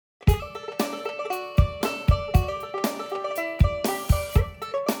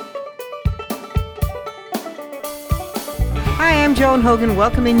Hi, I'm Joan Hogan,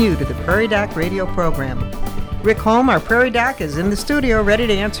 welcoming you to the Prairie Doc radio program. Rick Holm, our Prairie Doc, is in the studio ready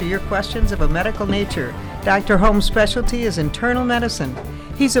to answer your questions of a medical nature. Dr. Holm's specialty is internal medicine.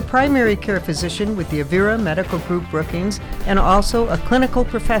 He's a primary care physician with the Avera Medical Group Brookings and also a clinical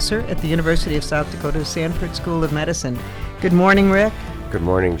professor at the University of South Dakota Sanford School of Medicine. Good morning, Rick. Good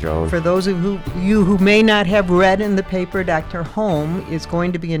morning, Joan. For those of you who may not have read in the paper, Dr. Holm is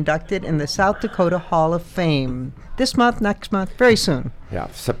going to be inducted in the South Dakota Hall of Fame this month, next month, very soon. Yeah,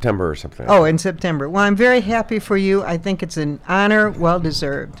 September or something. Oh, in September. Well, I'm very happy for you. I think it's an honor,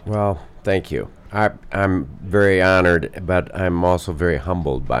 well-deserved. Well, thank you. I'm very honored, but I'm also very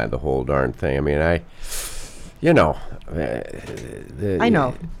humbled by the whole darn thing. I mean, I know.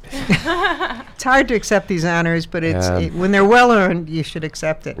 It's hard to accept these honors, but when they're well-earned, you should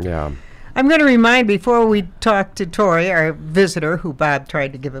accept it. Yeah. I'm going to remind, before we talk to Tori, our visitor, who Bob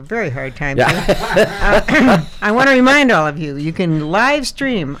tried to give a very hard time to, I want to remind all of you, you can live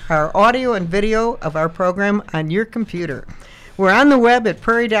stream our audio and video of our program on your computer. We're on the web at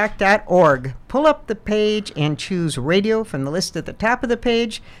prairiedoc.org. Pull up the page and choose radio from the list at the top of the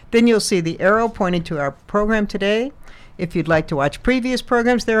page. Then you'll see the arrow pointing to our program today. If you'd like to watch previous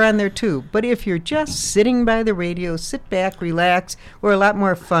programs, they're on there too. But if you're just sitting by the radio, sit back, relax. We're a lot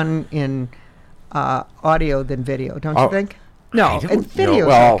more fun in audio than video, don't you think? No, and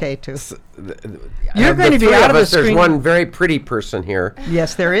video's okay too. You're going to be out of the screen. There's one very pretty person here.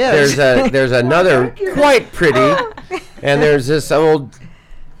 Yes, there is. There's another quite pretty, and there's this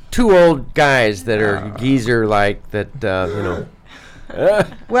two old guys that are geezer-like that,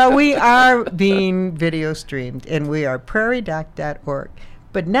 Well, we are being video streamed, and we are prairiedoc.org.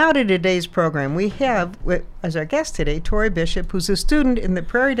 But now to today's program, we have, as our guest today, Tori Bishop, who's a student in the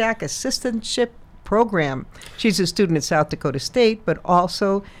Prairie Doc Assistantship Program. She's a student at South Dakota State, but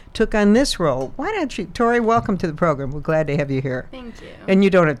also took on this role. Why don't you, Tori, welcome to the program. We're glad to have you here. Thank you. And you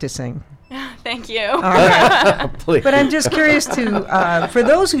don't have to sing. Thank you. All right. Please. But I'm just curious for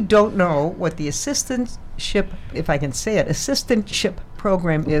those who don't know what the assistantship, if I can say it, assistantship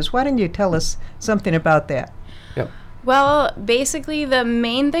program is, why don't you tell us something about that? Yep. Well, basically, the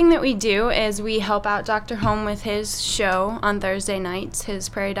main thing that we do is we help out Dr. Holm with his show on Thursday nights, his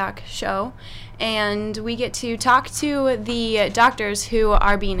Prairie Doc show, and we get to talk to the doctors who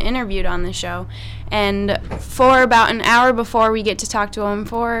are being interviewed on the show. And for about an hour before, we get to talk to them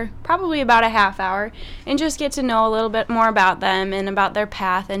for probably about a half hour and just get to know a little bit more about them and about their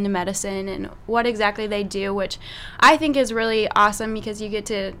path into medicine and what exactly they do, which I think is really awesome because you get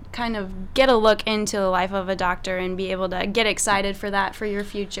to kind of get a look into the life of a doctor and be able to get excited for that for your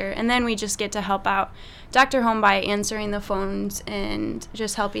future. And then we just get to help out Dr. Holm by answering the phones and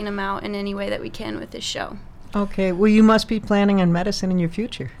just helping him out in any way that we can with this show. Okay. Well, you must be planning on medicine in your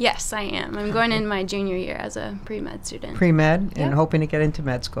future. Yes, I am. I'm going in my junior year as a pre-med student. Pre-med and hoping to get into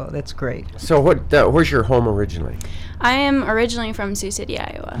med school. That's great. So where's your home originally? I am originally from Sioux City,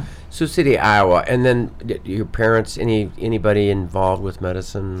 Iowa. Sioux City, Iowa. And then your parents, anybody involved with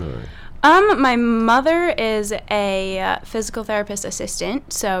medicine? Or? My mother is a physical therapist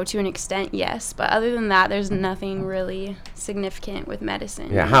assistant, so to an extent, yes. But other than that, there's nothing really significant with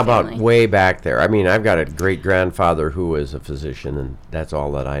medicine. Yeah, how about way back there? I mean, I've got a great-grandfather who was a physician, and that's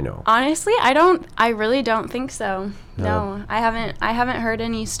all that I know. Honestly, I really don't think so. No, I haven't heard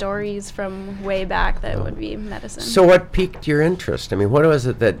any stories from way back that would be medicine. So what piqued your interest? I mean, what was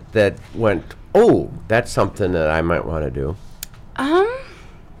it that went, oh, that's something that I might want to do?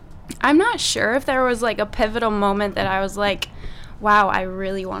 I'm not sure if there was like a pivotal moment that I was like, wow, I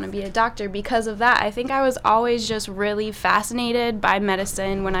really want to be a doctor because of that. I think I was always just really fascinated by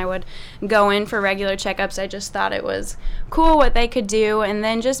medicine. When I would go in for regular checkups, I just thought it was cool what they could do. And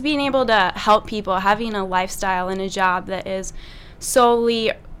then just being able to help people, having a lifestyle and a job that is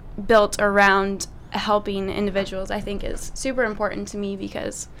solely built around helping individuals, I think is super important to me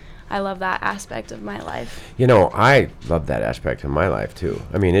because I love that aspect of my life. You know, I love that aspect of my life, too.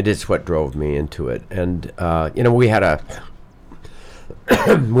 I mean, it is what drove me into it. And, we had a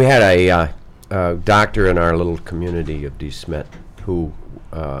doctor in our little community of DeSmet who,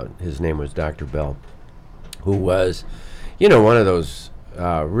 his name was Dr. Bell, who was, one of those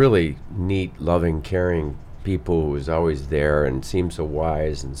really neat, loving, caring people who was always there and seemed so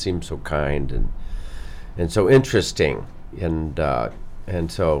wise and seemed so kind and so interesting. And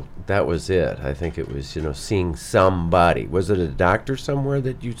so that was it. I think it was, seeing somebody. Was it a doctor somewhere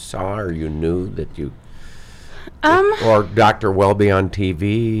that you saw or you knew that you... or Dr. Welby on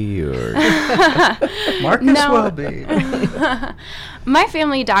TV, or... Marcus Welby. My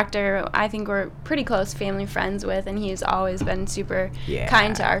family doctor, I think we're pretty close family friends with, and he's always been super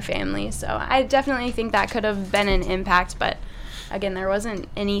kind to our family. So I definitely think that could have been an impact, but again, there wasn't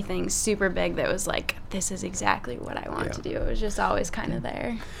anything super big that was like, this is exactly what I want to do. It was just always kind of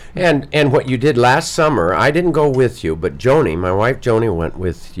there. And what you did last summer, I didn't go with you, but Joni, my wife Joni, went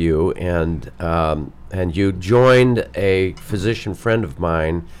with you, and you joined a physician friend of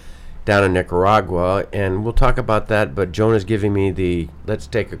mine down in Nicaragua, and we'll talk about that, but Jonah's giving me let's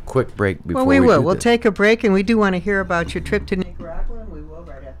take a quick break before we will. We'll take a break, and we do want to hear about your trip to Nicaragua, and we will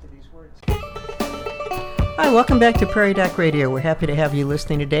right after these words. Hi, welcome back to Prairie Doc Radio. We're happy to have you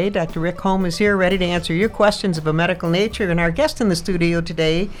listening today. Dr. Rick Holm is here, ready to answer your questions of a medical nature, and our guest in the studio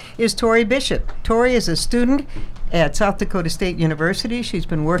today is Tori Bishop. Tori is a student at South Dakota State University. She's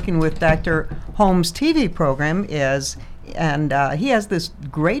been working with Dr. Holm's TV program, and he has this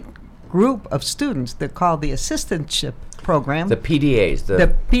great group of students that called the assistantship program. The PDAs,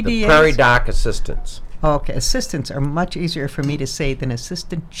 the Prairie Doc Assistants. Okay, assistants are much easier for me to say than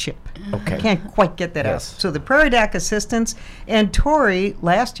assistantship. Okay. I can't quite get that out. So the Prairie Doc Assistants, and Tori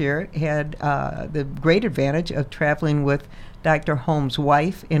last year had the great advantage of traveling with Dr. Holm's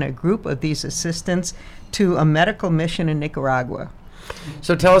wife in a group of these assistants to a medical mission in Nicaragua.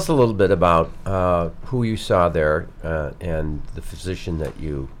 So tell us a little bit about who you saw there and the physician that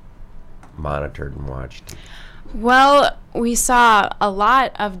you monitored and watched. Well, we saw a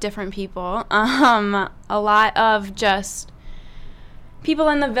lot of different people, a lot of just people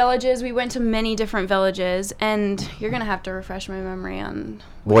in the villages. We went to many different villages, and you're going to have to refresh my memory on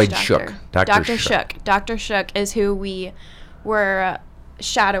Boyd Shook. Dr. Shook. Dr. Shook is who we were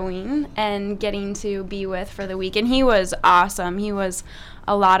shadowing and getting to be with for the week, and he was awesome. He was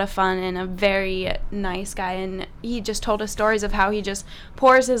a lot of fun and a very nice guy, and he just told us stories of how he just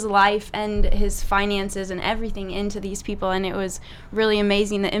pours his life and his finances and everything into these people, and it was really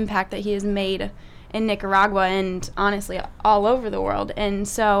amazing the impact that he has made in Nicaragua and honestly all over the world. And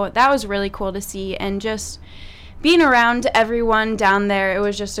so that was really cool to see, and just being around everyone down there, it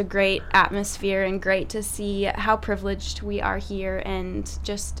was just a great atmosphere and great to see how privileged we are here and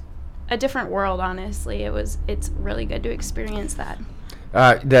just a different world. Honestly, it's really good to experience that.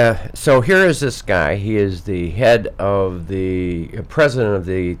 So here is this guy. He is the head of the president of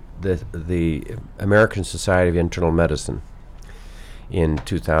the American Society of Internal Medicine in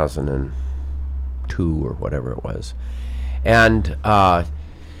 2002 or whatever it was, and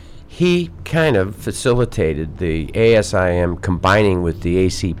he kind of facilitated the ASIM combining with the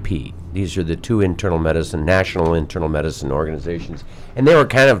ACP. These are the two national internal medicine organizations, and they were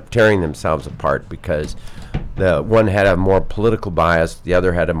kind of tearing themselves apart because the one had a more political bias, the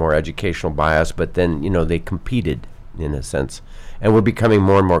other had a more educational bias, but then, they competed in a sense and were becoming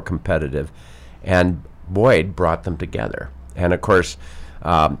more and more competitive. And Boyd brought them together. And of course,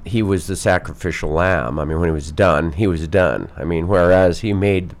 he was the sacrificial lamb. I mean, when he was done, he was done. I mean, whereas he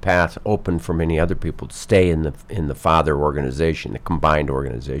made the path open for many other people to stay in the father organization, the combined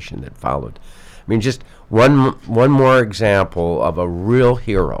organization that followed. I mean, just one more example of a real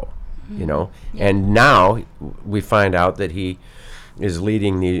hero. Yeah. And now we find out that he is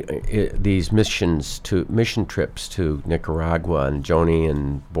leading these mission trips to Nicaragua, and Joni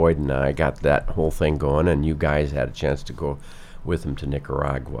and Boyd and I got that whole thing going, and you guys had a chance to go with him to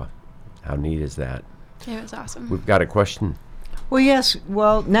Nicaragua. How neat is that? It was awesome. We've got a question. Well, yes.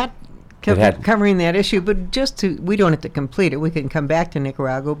 Well, not covering that issue, but we don't have to complete it. We can come back to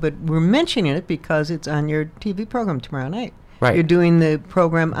Nicaragua, but we're mentioning it because it's on your TV program tomorrow night. Right. You're doing the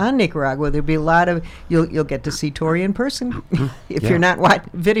program on Nicaragua. There'll be a lot of, you'll get to see Tori in person if you're not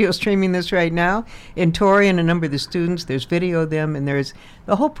video streaming this right now. And Tori and a number of the students, there's video of them, and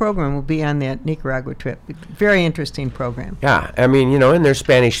the whole program will be on that Nicaragua trip. Very interesting program. Yeah, I mean, and they're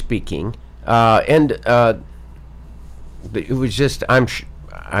Spanish speaking, and it was just I'm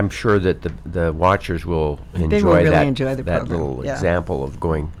sure that the watchers will enjoy that little example of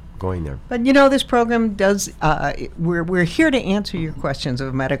going there. But this program does, we're here to answer your questions of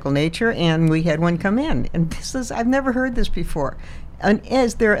a medical nature, and we had one come in, and I've never heard this before. And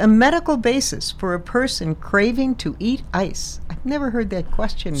is there a medical basis for a person craving to eat ice? I've never heard that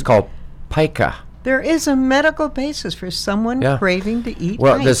question. It's called pica. There is a medical basis for someone craving to eat ice.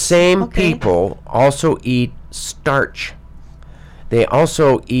 Well, the same people also eat starch. They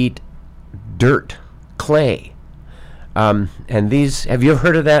also eat dirt, clay. And these, have you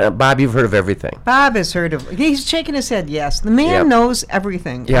heard of that? Bob, you've heard of everything. Bob has heard of, he's shaking his head, yes. The man knows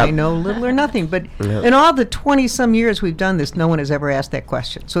everything. Yep. I know little or nothing, but in all the 20-some years we've done this, no one has ever asked that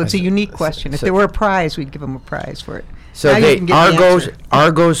question. So it's a unique question. If there were a prize, we'd give him a prize for it. So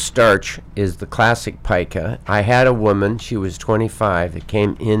Argos starch is the classic pica. I had a woman, she was 25, that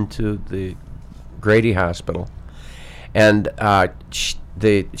came into the Grady Hospital, and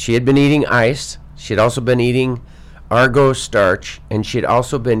she had been eating ice. She had also been eating Argo starch, and she had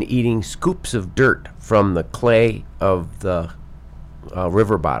also been eating scoops of dirt from the clay of the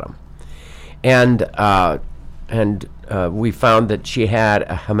river bottom. And we found that she had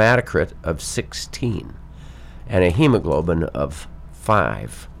a hematocrit of 16 and a hemoglobin of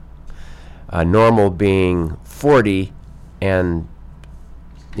 5. Normal being 40 and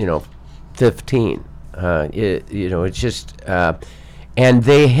 15. It's just and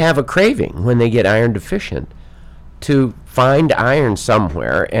they have a craving when they get iron deficient to find iron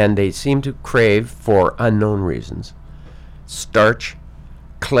somewhere, and they seem to crave, for unknown reasons, starch,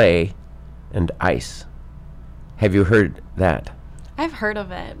 clay, and ice. Have you heard that? I've heard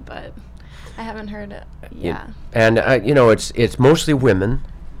of it, but I haven't heard it. Yeah. And it's mostly women,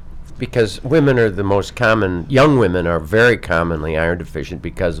 because women are the most common. Young women are very commonly iron deficient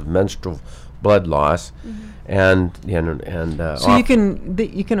because of menstrual blood loss. Mm-hmm. So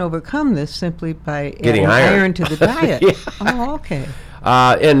you can overcome this simply by getting adding iron to the diet. Yeah. Oh, okay.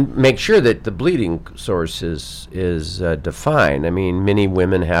 And make sure that the bleeding source is defined. I mean, many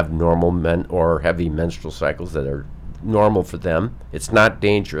women have normal or heavy menstrual cycles that are normal for them. It's not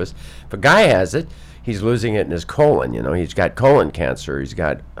dangerous. If a guy has it, he's losing it in his colon. He's got colon cancer. He's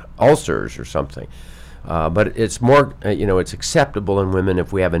got ulcers or something. But it's more, it's acceptable in women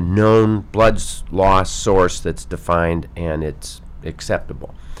if we have a known blood loss source that's defined and it's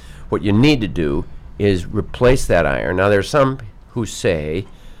acceptable. What you need to do is replace that iron. Now, there's some who say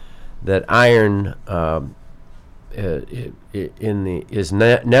that iron is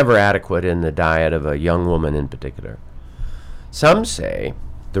never adequate in the diet of a young woman in particular. Some say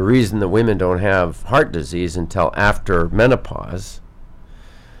the reason that women don't have heart disease until after menopause,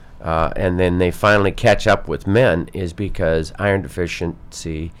 and then they finally catch up with men, is because iron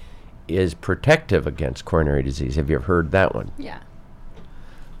deficiency is protective against coronary disease. Have you ever heard that one? Yeah.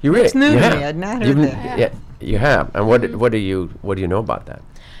 You really? It's new to me. I'd not heard that. Yeah, you have. And what do you know about that?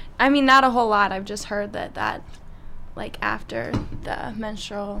 I mean, not a whole lot. I've just heard that like after the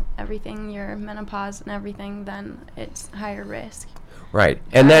menstrual everything, your menopause and everything, then it's higher risk. Right,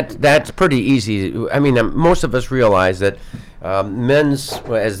 and that's pretty easy. I mean, most of us realize that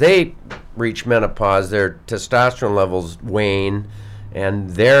as they reach menopause, their testosterone levels wane, and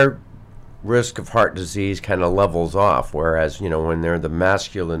their risk of heart disease kind of levels off. Whereas, when they're the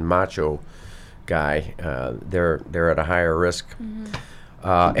masculine macho guy, they're at a higher risk. Mm-hmm.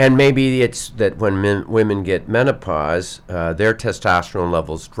 And maybe it's that when women get menopause, their testosterone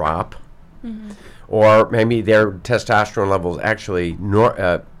levels drop. Mm-hmm. Or maybe their testosterone levels actually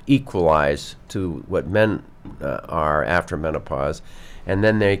equalize to what men are after menopause, and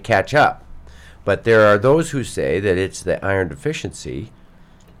then they catch up. But there are those who say that it's the iron deficiency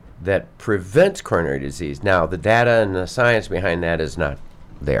that prevents coronary disease. Now, the data and the science behind that is not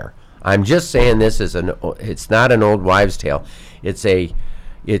there. I'm just saying this is it's not an old wives' tale. It's a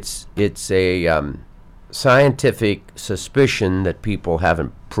scientific suspicion that people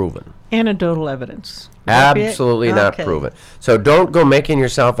haven't proven. Anecdotal evidence. Absolutely not proven. So don't go making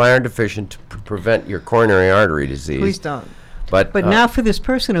yourself iron deficient to prevent your coronary artery disease. Please don't. But now for this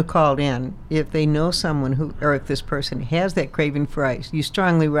person who called in, if they know someone or if this person has that craving for ice, you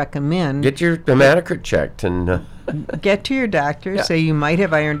strongly recommend get your hematocrit checked and get to your doctor. Say you might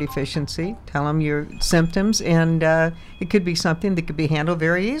have iron deficiency. Tell them your symptoms, and it could be something that could be handled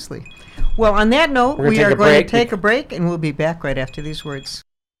very easily. Well, on that note, we are going to take a break, and we'll be back right after these words.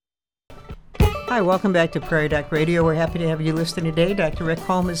 Hi, welcome back to Prairie Doc Radio. We're happy to have you listen today. Dr. Rick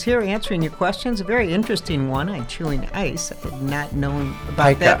Holm is here answering your questions. A very interesting one on chewing ice. I had not known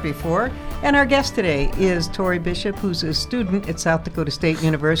about that before. And our guest today is Tori Bishop, who's a student at South Dakota State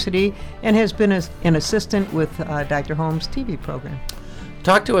University and has been an assistant with Dr. Holm's TV program.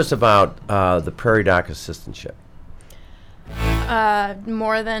 Talk to us about the Prairie Doc assistantship.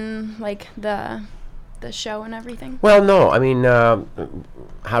 More than like the show and everything? Well, no. I mean,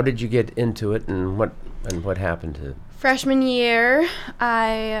 how did you get into it, and what happened to it? Freshman year,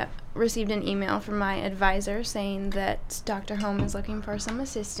 I received an email from my advisor saying that Dr. Holm is looking for some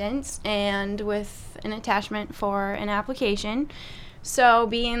assistance and with an attachment for an application. So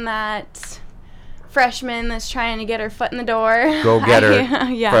being that freshman that's trying to get her foot in the door. Go get her,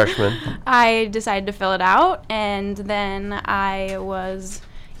 freshman. I decided to fill it out, and then I was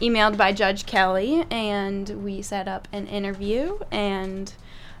emailed by Judge Kelly, and we set up an interview, and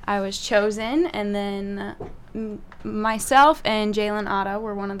I was chosen, and then myself and Jalen Otto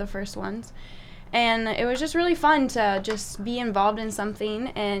were one of the first ones, And it was just really fun to just be involved in something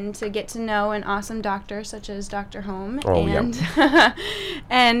and to get to know an awesome doctor such as Dr. Holm. Oh, and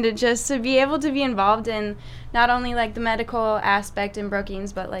and just to be able to be involved in not only like the medical aspect in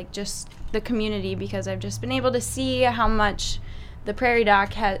Brookings, but like just the community, because I've just been able to see how much the Prairie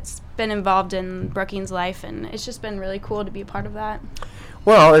Doc has been involved in Brookings' life, and it's just been really cool to be a part of that.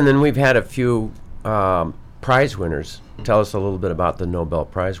 Well, and then we've had a few prize winners. Tell us a little bit about the Nobel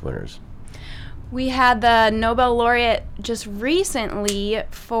Prize winners. We had the Nobel laureate just recently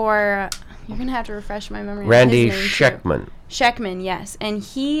for, you're going to have to refresh my memory. Randy on his name Schekman. too. Schekman, yes. And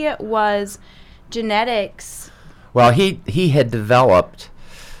he was genetics. Well, he had developed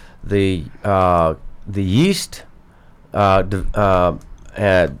the yeast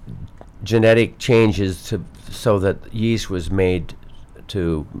genetic changes so that yeast was made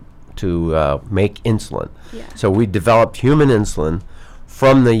to make insulin. Yeah. So we developed human insulin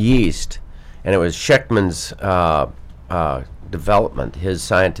from the yeast, and it was Schekman's development, his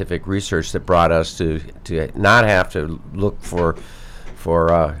scientific research, that brought us to not have to look for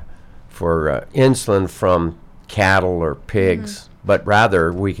insulin from cattle or pigs, but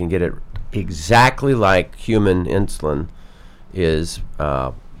rather we can get it exactly like human insulin is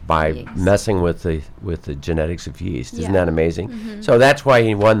by Yeast. messing with the genetics of yeast. Isn't Yeah. that amazing? So that's why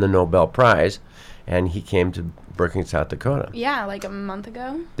he won the Nobel Prize, and he came to Brookings, South Dakota. Yeah, like a month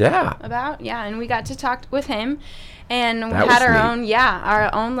ago. Yeah. And we got to talk with him, and we That had was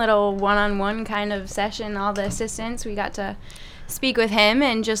our own little one-on-one kind of session. All the assistants, we got to speak with him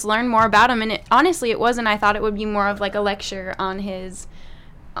and just learn more about him. And honestly, it wasn't. I thought it would be more of like a lecture on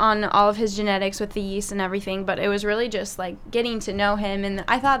all of his genetics with the yeast and everything, but it was really just like getting to know him, and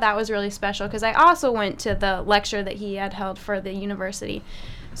I thought that was really special because I also went to the lecture that he had held for the university.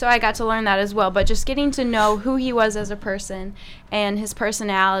 So I got to learn that as well, but just getting to know who he was as a person and his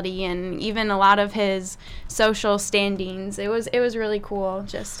personality and even a lot of his social standings. It was really cool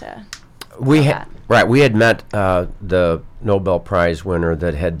just to We that. we had met the Nobel Prize winner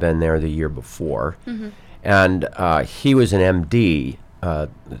that had been there the year before, and he was an MD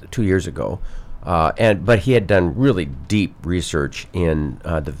 2 years ago, but he had done really deep research in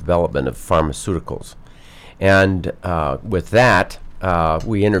the development of pharmaceuticals, and with that.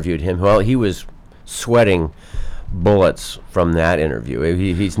 We interviewed him. Well, he was sweating bullets from that interview.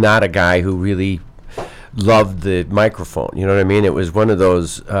 He's not a guy who really loved the microphone. You know what I mean? It was one of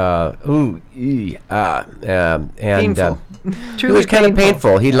those, and Painful. it was kind of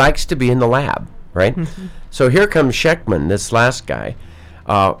painful. He likes to be in the lab, right? So here comes Schekman, this last guy.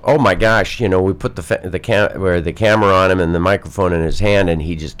 Oh my gosh! We put the camera on him and the microphone in his hand, and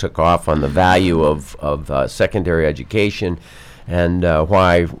he just took off on the value of secondary education. And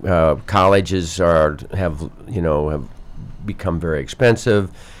why colleges have become very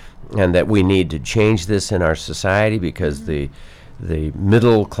expensive, and that we need to change this in our society because the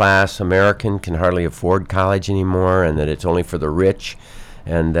middle class American can hardly afford college anymore, and that it's only for the rich,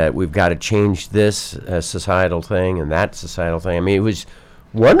 and that we've got to change this societal thing and that societal thing. I mean, it was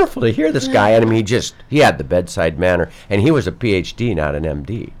wonderful to hear this guy, and I mean, he had the bedside manner, and he was a PhD, not an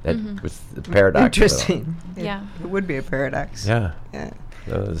MD. That was the paradox. Interesting. Yeah. It would be a paradox. Yeah. Yeah.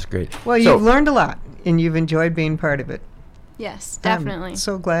 That was great. Well, you've learned a lot, and you've enjoyed being part of it. Yes, definitely. I'm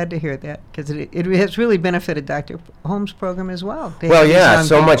so glad to hear that, because it has really benefited Dr. Holmes' program as well. Well, yeah,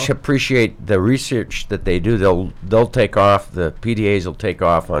 so much appreciate the research that they do. They'll take off, the PDAs will take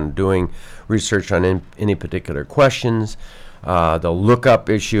off on doing research on any particular questions. They'll look up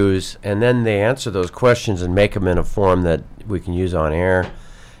issues, and then they answer those questions and make them in a form that we can use on air,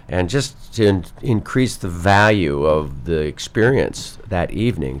 and just to increase the value of the experience that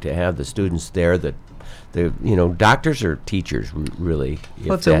evening, to have the students there that doctors or teachers really.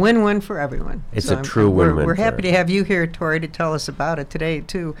 Well, it's a win-win for everyone. It's a true win-win. We're happy to have you here, Tori, to tell us about it today,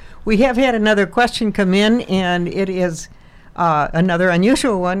 too. We have had another question come in, and it is another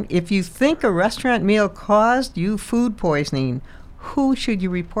unusual one. If you think a restaurant meal caused you food poisoning, who should you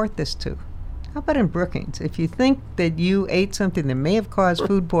report this to? How about in Brookings? If you think that you ate something that may have caused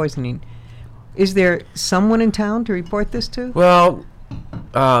food poisoning, is there someone in town to report this to? Well,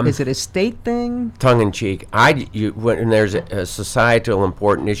 is it a state thing? Tongue-in-cheek. When there's a societal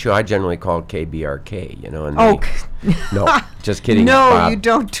important issue, I generally call it KBRK, And no, just kidding. No, Bob. you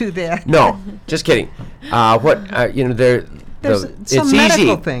don't do that. No, just kidding. There's some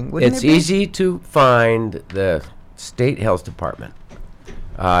medical thing, wouldn't it's there be? easy to find the state health department.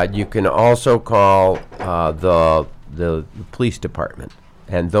 You can also call the police department,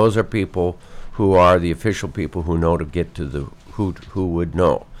 and those are people who are the official people who know to get to the who would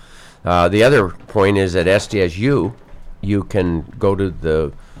know. The other point is at SDSU, you can go to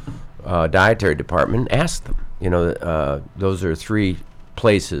the dietary department and ask them. Those are 3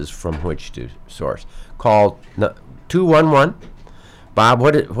 places from which to source. Call 211. Bob,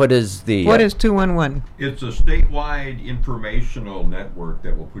 what is the... What is 211? It's a statewide informational network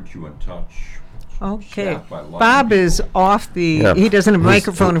that will put you in touch. Okay. Staffed by a lot of Bob people. is off the... Yeah. He doesn't have a He's-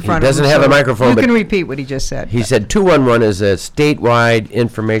 microphone in he front of him. doesn't have a microphone, You but- can repeat what he just said. He said 211 is a statewide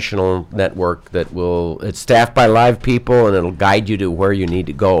informational network it's staffed by live people, and it'll guide you to where you need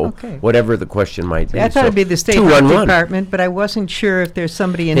to go, Okay. whatever the question might be. I thought So it'd be the state health 211. department, but I wasn't sure if there's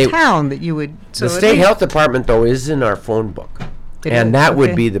somebody in They- town that you would... So The at state least- health department, though, is in our phone book. It And is, that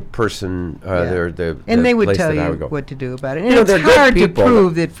would okay. be the person, the And they would place tell that I you would go. what to do about it. You And know, it's they're good hard to people.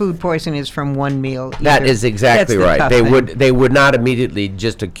 prove that food poisoning is from one meal. That either. is exactly That's the right. tough They thing. would not immediately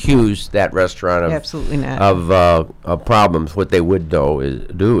just accuse that restaurant of Absolutely not. of problems. What they would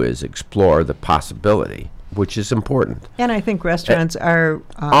do is explore the possibility, which is important. And I think restaurants are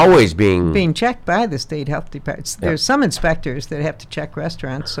Always being checked by the state health department. There's some inspectors that have to check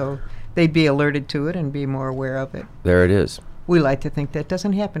restaurants, so they'd be alerted to it and be more aware of it. there. It is. We like to think that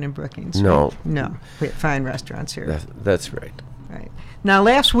doesn't happen in Brookings. No. right? No. We have fine restaurants here. That's right. Right. Now,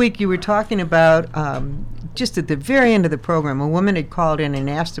 last week you were talking about, just at the very end of the program, a woman had called in and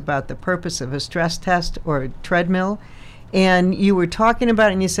asked about the purpose of a stress test or a treadmill. And you were talking about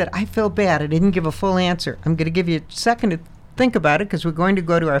it, and you said, I feel bad. I didn't give a full answer. I'm going to give you a second to think about it because we're going to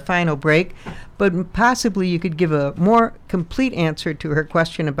go to our final break. But possibly you could give a more complete answer to her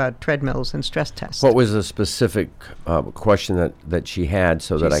question about treadmills and stress tests. What was the specific question that she had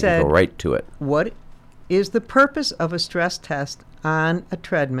so that I said, could go right to it? What is the purpose of a stress test on a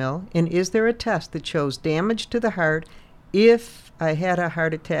treadmill? And is there a test that shows damage to the heart if I had a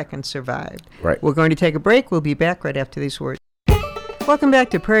heart attack and survived? Right. We're going to take a break. We'll be back right after these words. Welcome back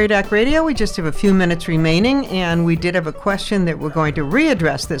to Prairie Doc Radio. We just have a few minutes remaining, and we did have a question that we're going to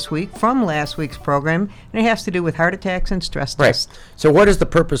readdress this week from last week's program, and it has to do with heart attacks and stress tests. Right. So what is the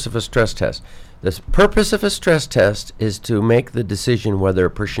purpose of a stress test? The purpose of a stress test is to make the decision whether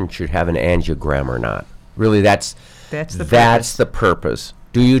a person should have an angiogram or not. Really, that's the purpose.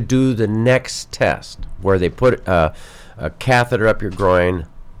 Do you do the next test where they put a catheter up your groin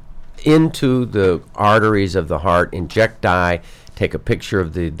into the arteries of the heart, inject dye, take a picture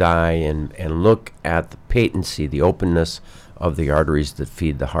of the dye, and look at the patency, the openness of the arteries that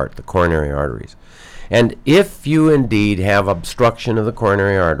feed the heart, the coronary arteries. And if you indeed have obstruction of the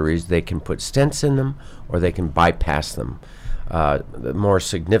coronary arteries, they can put stents in them or they can bypass them. The more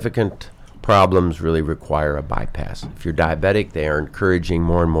significant problems really require a bypass. If you're diabetic, they are encouraging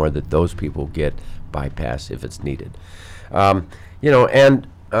more and more that those people get bypass if it's needed.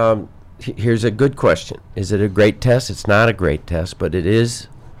 Here's a good question. Is it a great test? It's not a great test, but it is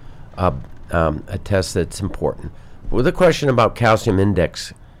a test that's important. With a question about calcium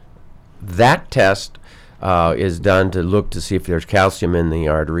index, that test is done to look to see if there's calcium in the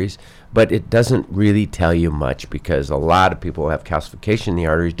arteries, but it doesn't really tell you much because a lot of people have calcification in the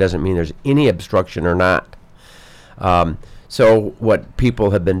arteries. Doesn't mean there's any obstruction or not. So what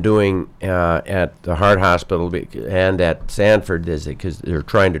people have been doing at the Heart Hospital and at Sanford is because they're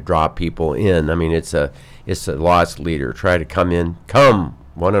trying to draw people in. I mean, it's a loss leader. Try to come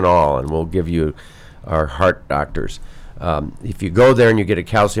one and all, and we'll give you our heart doctors. If you go there and you get a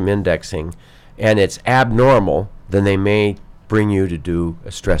calcium indexing and it's abnormal, then they may bring you to do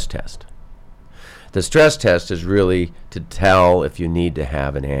a stress test. The stress test is really to tell if you need to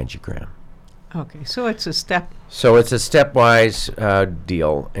have an angiogram. Okay, so it's a step. So it's a stepwise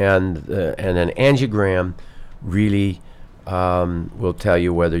deal, and an angiogram really will tell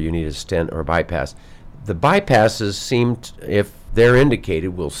you whether you need a stent or a bypass. The bypasses if they're indicated,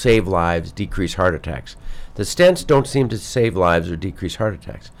 will save lives, decrease heart attacks. The stents don't seem to save lives or decrease heart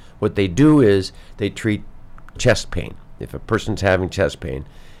attacks. What they do is they treat chest pain. If a person's having chest pain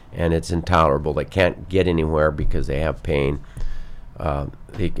and it's intolerable, they can't get anywhere because they have pain,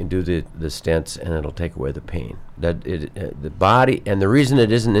 they can do the stents and it'll take away the pain. The body, and the reason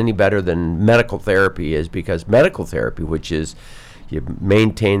it isn't any better than medical therapy is because medical therapy, which is you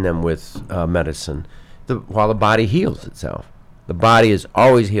maintain them with medicine, while the body heals itself. The body is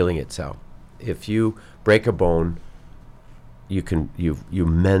always healing itself. If you break a bone, you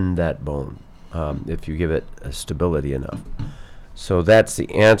mend that bone if you give it a stability enough. So that's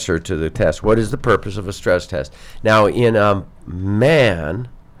the answer to the test. What is the purpose of a stress test? Now, in a man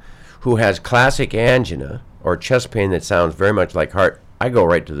who has classic angina or chest pain that sounds very much like heart, I go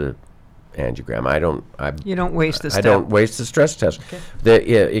right to the angiogram. You don't waste the step. I don't waste the stress test. Okay.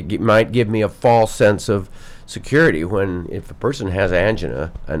 It might give me a false sense of security when if a person has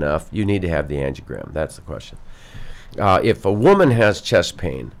angina enough, you need to have the angiogram. That's the question. if a woman has chest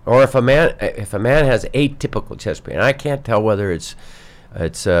pain, or if a man has atypical chest pain, I can't tell whether it's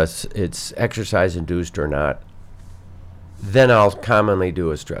exercise induced or not, then I'll commonly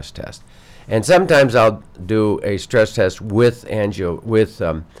do a stress test. And sometimes I'll do a stress test with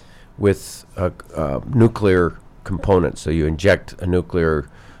nuclear components. So you inject a nuclear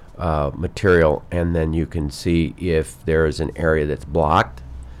material, and then you can see if there is an area that's blocked,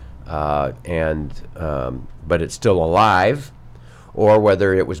 but it's still alive, or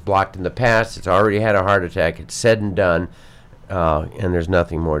whether it was blocked in the past, it's already had a heart attack, it's said and done, and there's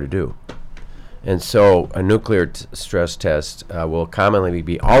nothing more to do. And so a nuclear stress test will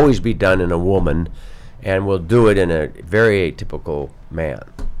commonly always be done in a woman, and we'll do it in a very atypical man.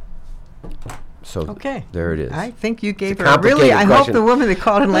 So okay, there it is. I think you gave It's a her really. I complicated hope question. the woman that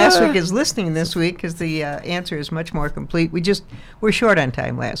called in last week is listening this week, because the answer is much more complete. We're short on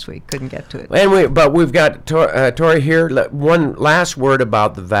time last week, couldn't get to it. But we've got Tori here. One last word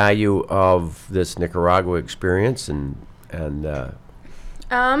about the value of this Nicaragua experience, and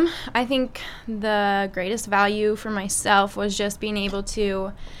I think the greatest value for myself was just being able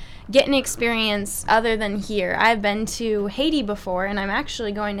to get an experience other than here. I've been to Haiti before, and I'm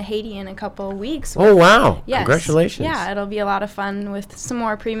actually going to Haiti in a couple of weeks. Oh, wow. Yes. Congratulations. Yeah, it'll be a lot of fun with some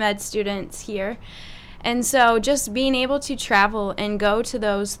more pre-med students here. And so just being able to travel and go to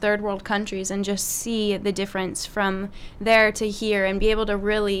those third world countries and just see the difference from there to here, and be able to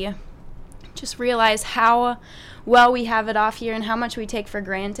really just realize how well we have it off here and how much we take for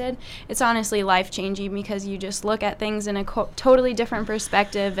granted. It's honestly life-changing, because you just look at things in a totally different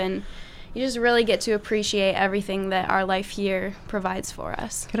perspective, and you just really get to appreciate everything that our life here provides for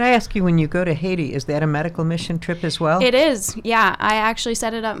us. Could I ask you, when you go to Haiti, is that a medical mission trip as well? It is, yeah. I actually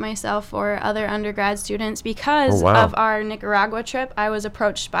set it up myself for other undergrad students because of our Nicaragua trip. I was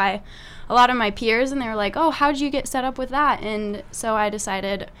approached by a lot of my peers, and they were like, oh, how'd you get set up with that? And so I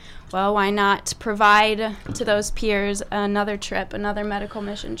decided, well, why not provide to those peers another trip, another medical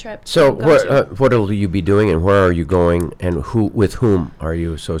mission trip. So what will you be doing, and where are you going, and with whom are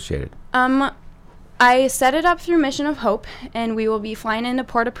you associated? I set it up through Mission of Hope, and we will be flying into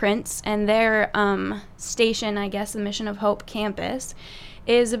Port-au-Prince, and their station, I guess, the Mission of Hope campus,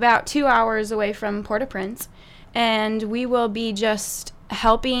 is about 2 hours away from Port-au-Prince, and we will be just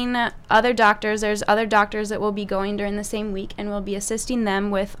helping other doctors. There's other doctors that will be going during the same week, and we'll be assisting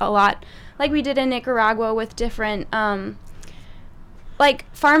them with a lot, like we did in Nicaragua, with different like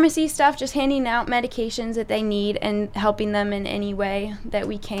pharmacy stuff, just handing out medications that they need and helping them in any way that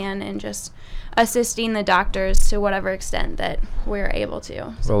we can, and just assisting the doctors to whatever extent that we're able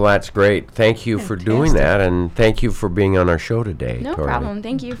to. Well, that's great. Thank you for doing that, and thank you for being on our show today, No Tori. problem.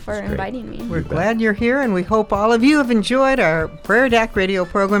 Thank you for inviting me. We're glad you're here, and we hope all of you have enjoyed our Prairie Doc radio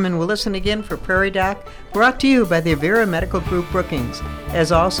program, and will listen again for Prairie Doc, brought to you by the Avera Medical Group Brookings.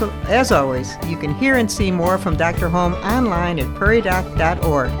 As always, you can hear and see more from Dr. Holm online at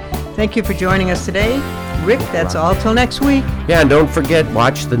prairiedoc.org. Thank you for joining us today. Rick, that's all till next week. Yeah, and don't forget,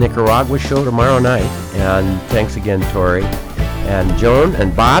 watch the Nicaragua show tomorrow night. And thanks again, Tori, and Joan,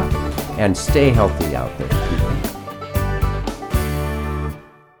 and Bob, and stay healthy out there.